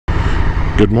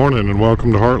Good morning and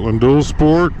welcome to Heartland Dual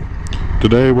Sport.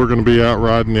 Today we're going to be out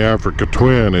riding the Africa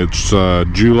Twin. It's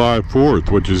July 4th,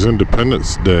 which is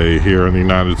Independence Day here in the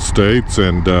United States,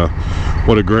 and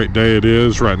what a great day it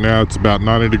is. Right now it's about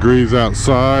 90 degrees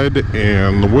outside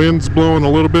and the wind's blowing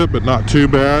a little bit, but not too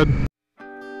bad.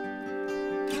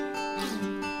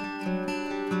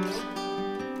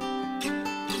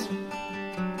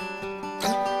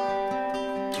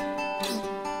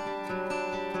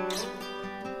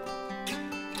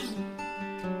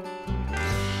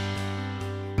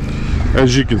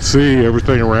 As you can see,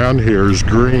 everything around here is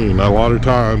green. A lot of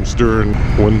times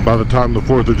by the time the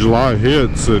 4th of July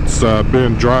hits, it's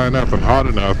been dry enough and hot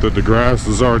enough that the grass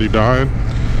is already dying.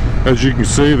 As you can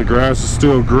see, the grass is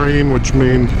still green, which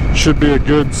means it should be a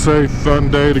good, safe,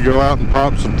 fun day to go out and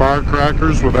pop some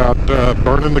firecrackers without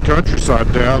burning the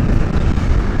countryside down.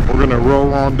 We're going to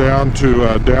roll on down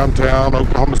to downtown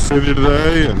Oklahoma City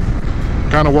today and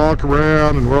kind of walk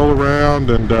around and roll around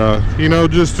and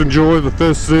just enjoy the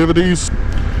festivities.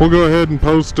 We'll go ahead and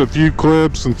post a few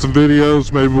clips and some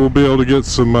videos. Maybe we'll be able to get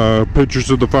some pictures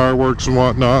of the fireworks and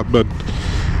whatnot. But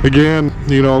again,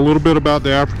 a little bit about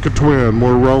the Africa Twin.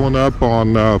 We're rolling up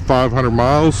on 500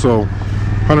 miles, so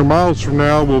 100 miles from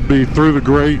now we'll be through the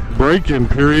great break-in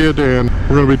period, and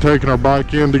we're going to be taking our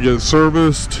bike in to get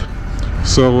serviced.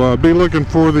 So be looking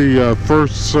for the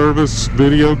first service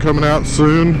video coming out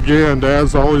soon. Again,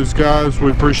 as always guys, we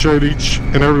appreciate each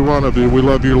and every one of you. We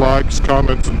love your likes,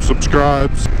 comments, and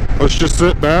subscribes. Let's just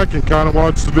sit back and kind of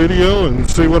watch the video and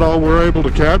see what all we're able to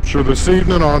capture this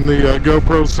evening on the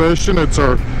GoPro session. It's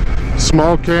our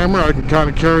small camera. I can kind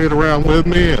of carry it around with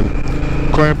me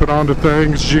and clamp it onto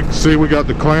things. As you can see, we got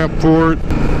the clamp for it.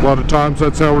 A lot of times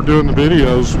that's how we're doing the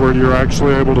videos, where you're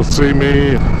actually able to see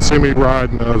me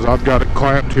riding. I've got it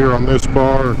clamped here on this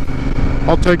bar.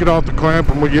 I'll take it off the clamp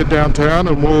when we get downtown,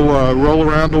 and we'll roll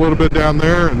around a little bit down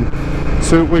there and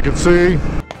see what we can see.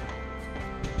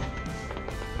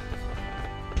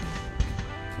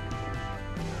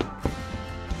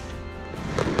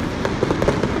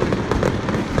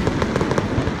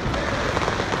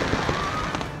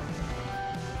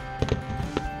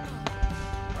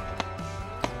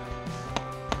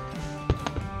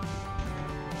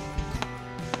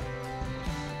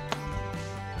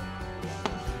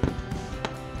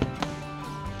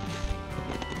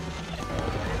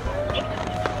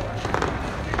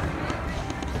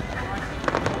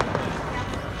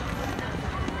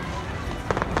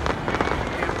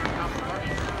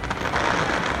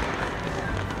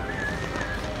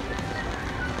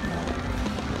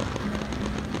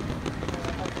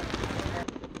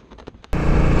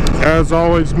 As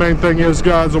always, main thing is,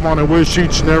 guys, I want to wish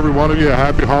each and every one of you a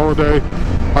happy holiday.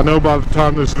 I know by the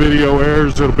time this video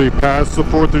airs, it'll be past the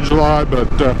 4th of July, but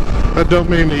that don't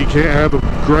mean that you can't have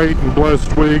a great and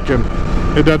blessed week, and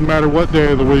it doesn't matter what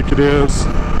day of the week it is.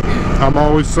 I'm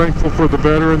always thankful for the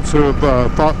veterans who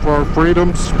have fought for our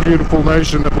freedoms, beautiful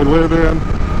nation that we live in,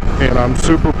 and I'm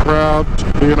super proud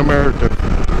to be an American.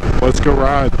 Let's go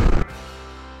ride.